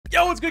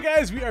Yo, what's good,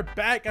 guys? We are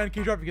back on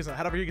KeyDrop because I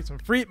head over here to get some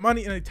free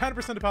money and a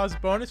 10%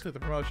 deposit bonus with the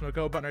promotional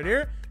code button right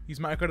here. Use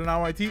my code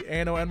ANONYT,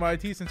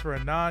 ANONYT, since we're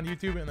a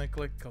non-YouTube, and then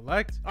click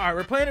collect. All right,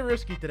 we're playing it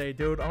risky today,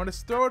 dude. I want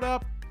to throw it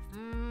up.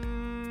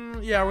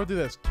 Yeah, we'll do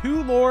this.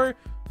 2 lore,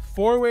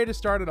 4-way to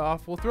start it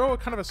off. We'll throw a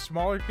kind of a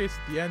smaller case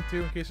at the end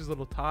too, in case there's a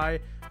little tie.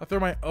 I'll throw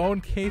my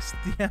own case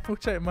at the end,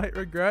 which I might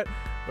regret,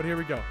 but here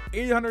we go.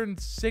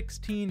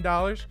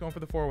 $816 going for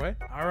the 4-way.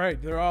 All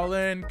right, they're all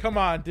in. Come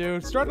on,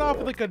 dude. Starting off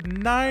with like a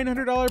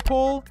 $900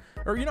 pull,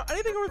 or you know,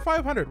 anything over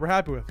 500 we're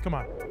happy with. Come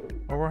on.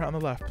 Oh, we're on the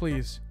left,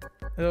 please.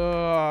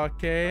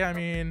 Okay, I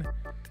mean,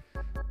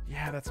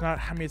 yeah, that's not,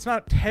 I mean, it's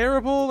not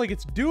terrible, like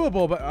it's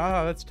doable, but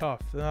that's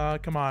tough.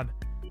 Come on.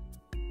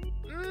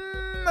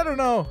 I don't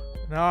know.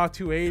 No,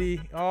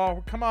 280.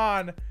 Oh, come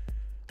on.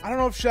 I don't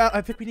know if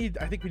I think we need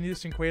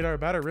this in Quaid or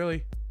better,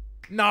 really.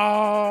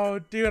 No,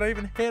 dude, I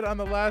even hit on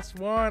the last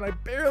one. I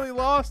barely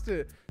lost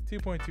it.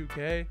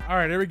 2.2K. All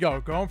right, here we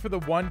go. Going for the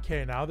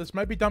 1K now. This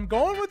might be dumb.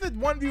 Going with the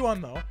 1v1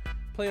 though.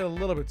 Play it a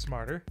little bit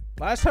smarter.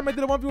 Last time I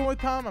did a 1v1 with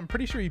Tom, I'm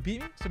pretty sure he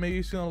beat me, so maybe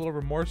he's feeling a little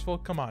remorseful.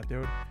 Come on,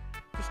 dude.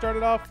 Just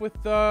started off with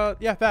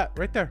yeah, that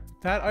right there.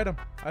 That item.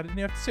 I didn't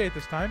even have to say it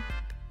this time.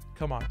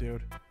 Come on,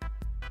 dude.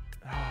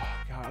 Oh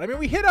god. I mean,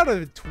 we hit out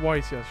of it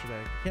twice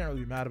yesterday. Can't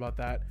really be mad about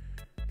that.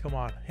 Come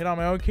on, hit on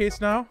my own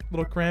case now.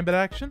 Little Crambit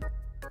action.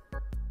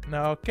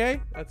 No, okay,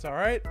 that's all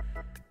right.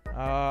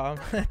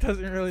 It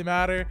doesn't really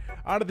matter.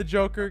 On to the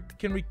Joker.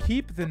 Can we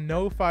keep the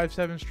no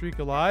 5-7 streak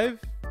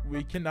alive?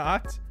 We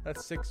cannot.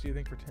 That's 60, I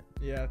think, for 10.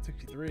 Yeah,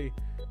 63.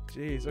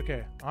 Jeez.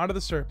 Okay, on to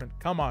the Serpent.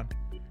 Come on.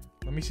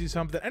 Let me see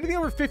something. Anything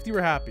over 50,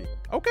 we're happy.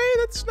 Okay,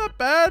 that's not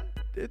bad.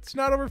 It's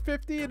not over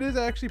 50. It is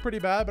actually pretty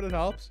bad, but it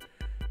helps.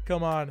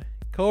 Come on,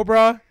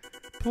 Cobra,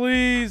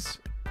 please.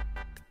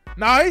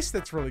 Nice.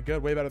 That's really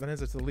good. Way better than his.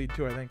 That's the lead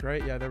too, I think,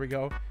 right? Yeah, there we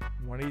go.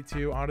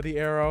 182 onto the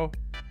arrow.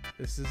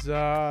 This is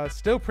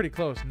still pretty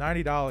close.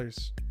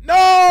 $90.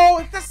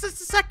 No! That's just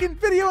the second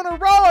video in a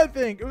row, I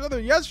think. It was either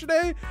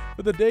yesterday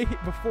or the day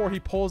before he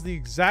pulls the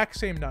exact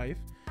same knife.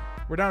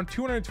 We're down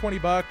 220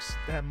 bucks.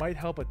 That might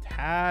help a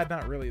tad.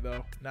 Not really,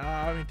 though. No,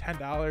 I mean,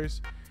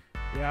 $10.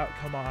 Yeah,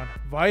 come on.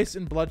 Vice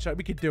and Bloodshot.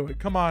 We could do it.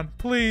 Come on,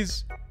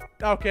 please.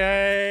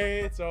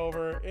 Okay, it's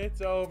over.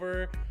 It's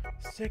over.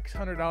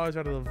 $600 out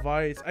of the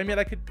Vice. I mean,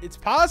 I could. It's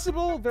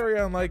possible, very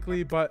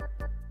unlikely, but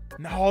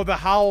no, the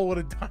Howl would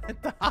have done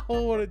it. The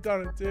Howl would have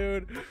done it,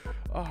 dude.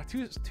 Oh,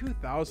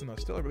 2,000 though.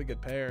 Still a really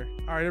good pair.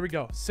 All right, here we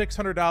go.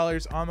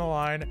 $600 on the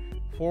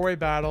line. 4-way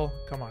battle.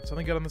 Come on,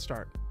 something good on the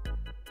start.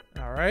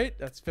 All right,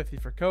 that's 50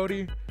 for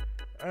Cody.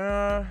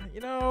 You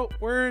know,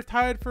 we're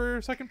tied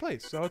for second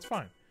place, so it's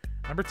fine.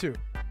 Number 2.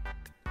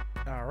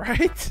 All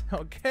right.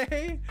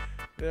 Okay.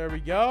 There we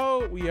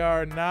go. We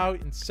are now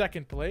in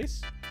second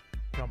place.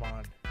 Come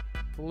on.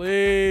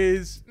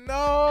 Please.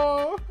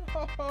 No.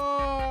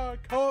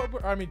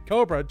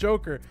 Cobra.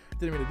 Joker.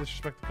 Didn't mean to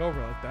disrespect the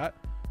Cobra like that.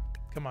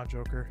 Come on,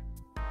 Joker.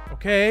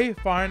 Okay.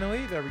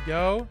 Finally. There we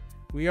go.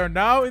 We are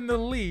now in the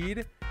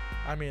lead.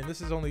 I mean,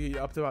 this is only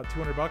up to about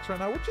 200 bucks right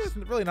now, which is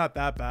really not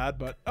that bad,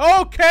 but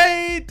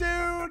okay,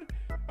 dude.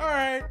 All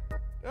right.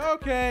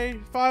 Okay,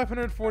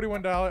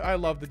 $541. I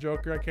love the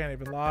Joker. I can't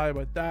even lie,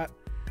 but that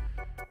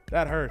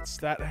hurts.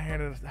 That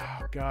handed,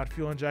 oh god,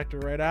 fuel injector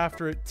right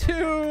after it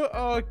too.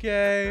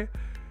 Okay,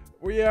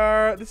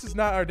 this is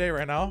not our day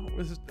right now.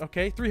 This is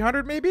okay.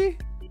 300 maybe.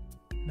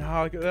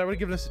 No, that would have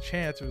given us a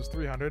chance. It was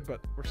 300, but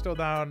we're still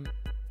down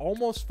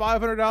almost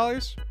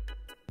 $500.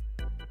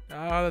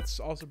 That's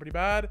also pretty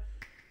bad.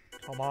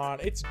 Come on,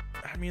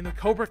 I mean, the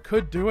Cobra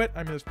could do it.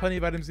 I mean, there's plenty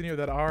of items in here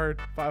that are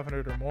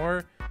 500 or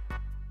more.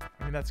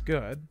 I mean, that's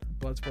good.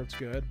 Bloodsport's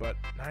good, but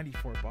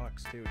 94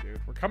 bucks too,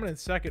 dude. We're coming in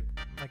second,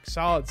 like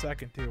solid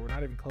second too. We're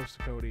not even close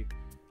to Cody.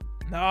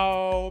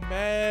 No,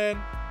 man.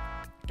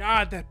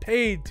 God, that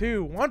paid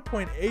too.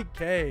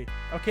 1.8K.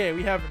 Okay,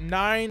 we have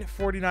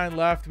 949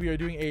 left. We are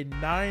doing a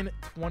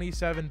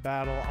 927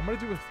 battle. I'm gonna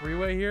do a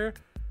 3-way here.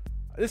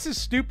 This is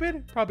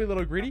stupid, probably a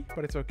little greedy,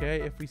 but it's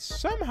okay. If we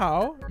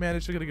somehow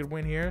manage to get a good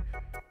win here,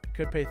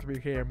 could pay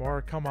 3K or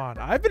more. Come on.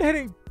 I've been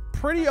hitting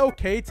pretty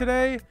okay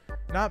today.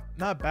 Not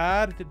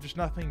bad, just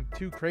nothing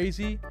too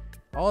crazy.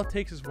 All it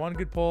takes is one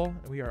good pull,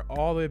 and we are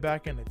all the way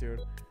back in it,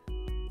 dude.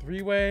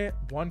 3-way,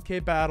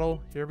 1K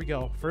battle. Here we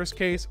go. First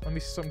case. Let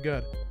me see something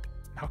good.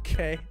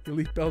 Okay,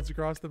 elite belts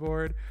across the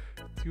board.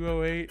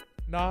 208.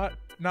 Not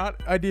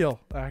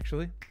ideal,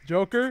 actually.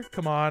 Joker,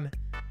 come on.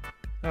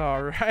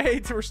 All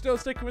right, we're still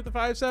sticking with the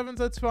 5-7s.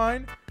 That's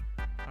fine.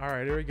 All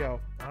right, here we go.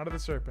 On to the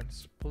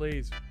Serpents,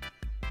 please,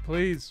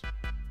 please.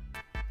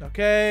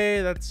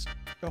 Okay, that's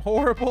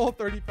horrible.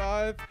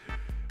 35.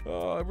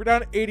 We're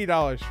down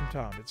 $80 from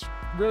Tom. It's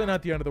really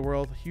not the end of the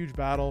world. Huge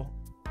battle.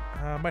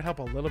 Might help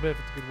a little bit if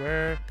it's good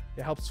wear.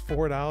 It helps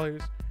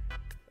 $4.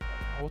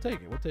 We'll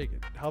take it. We'll take it.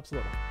 It helps a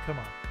little. Come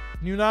on.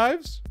 New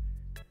knives.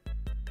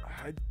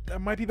 That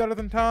might be better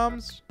than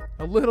Tom's.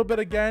 A little bit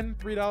again.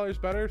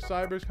 $3 better.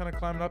 Cyber's kind of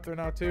climbing up there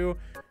now too.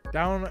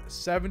 Down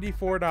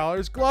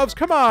 $74. Gloves.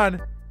 Come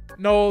on.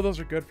 No, those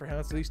are good for him.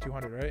 That's at least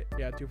 200, right?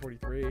 Yeah,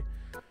 243.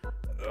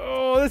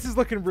 Oh, this is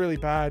looking really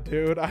bad,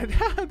 dude.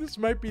 This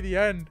might be the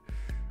end.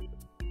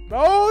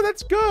 Oh,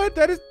 that's good.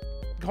 That is...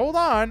 Hold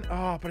on.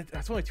 Oh, but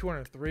that's only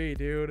 203,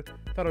 dude.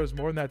 I thought it was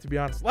more than that, to be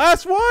honest.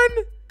 Last one?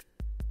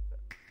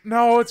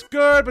 No, it's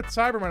good, but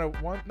Cyber might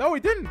have won. No, he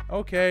didn't.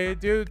 Okay,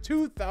 dude.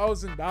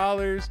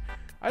 $2,000.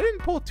 I didn't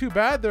pull too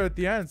bad there at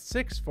the end.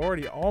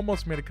 640.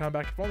 Almost made a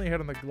comeback. If only hit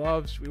on the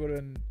gloves, we would have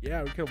been...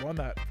 Yeah, we could have won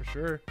that for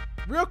sure.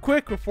 Real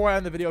quick before I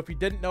end the video, if you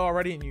didn't know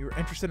already and you're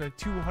interested in a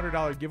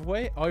 $200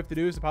 giveaway, all you have to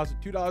do is deposit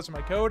 $2 for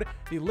my code.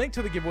 The link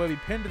to the giveaway will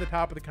be pinned to the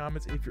top of the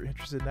comments if you're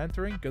interested in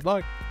entering. Good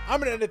luck. I'm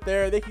going to end it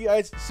there. Thank you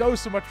guys so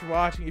much for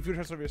watching. If you're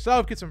interested in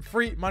yourself, get some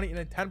free money and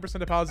a 10%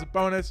 deposit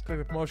bonus. Click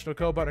the promotional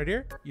code button right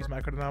here. Use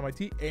my code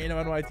ANONYT,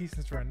 ANONYT,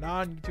 since we're a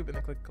non-YouTube, and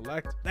then click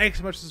collect. Thanks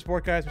so much for the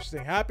support, guys. We're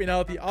staying happy and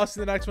healthy. I'll see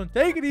you in the next one.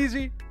 Take it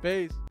easy.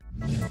 Peace.